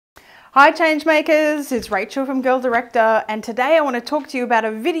Hi Changemakers, it's Rachel from Girl Director, and today I want to talk to you about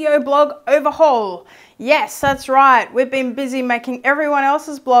a video blog overhaul. Yes, that's right, we've been busy making everyone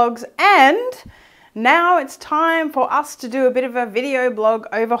else's blogs and now it's time for us to do a bit of a video blog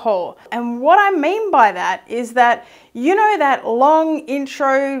overhaul. And what I mean by that is that, you know, that long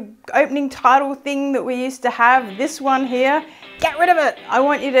intro opening title thing that we used to have, this one here, get rid of it. I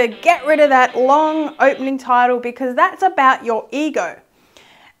want you to get rid of that long opening title because that's about your ego.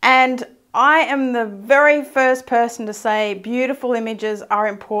 And I am the very first person to say beautiful images are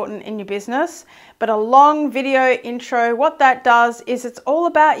important in your business, but a long video intro, what that does is it's all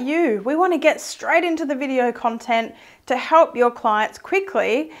about you. We want to get straight into the video content to help your clients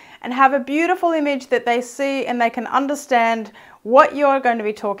quickly and have a beautiful image that they see and they can understand what you're going to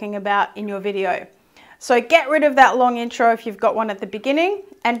be talking about in your video. So get rid of that long intro if you've got one at the beginning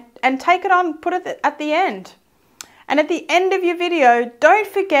and take it on, put it at the end. And at the end of your video, don't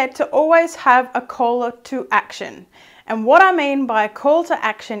forget to always have a call to action. And what I mean by a call to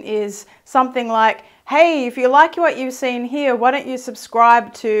action is something like, hey, if you like what you've seen here, why don't you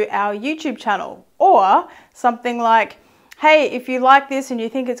subscribe to our YouTube channel? Or something like, hey, if you like this and you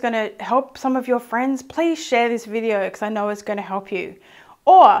think it's going to help some of your friends, please share this video because I know it's going to help you.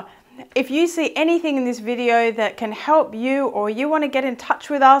 Or if you see anything in this video that can help you or you want to get in touch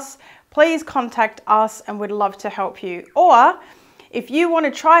with us, please contact us and we'd love to help you. Or if you want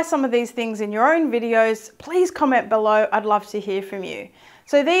to try some of these things in your own videos, please comment below. I'd love to hear from you.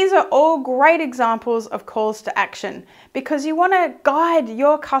 So these are all great examples of calls to action because you want to guide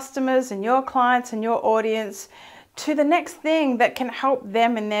your customers and your clients and your audience to the next thing that can help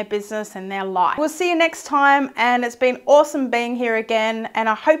them in their business and their life. We'll see you next time, and it's been awesome being here again, and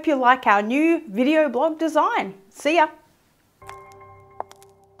I hope you like our new video blog design. See ya.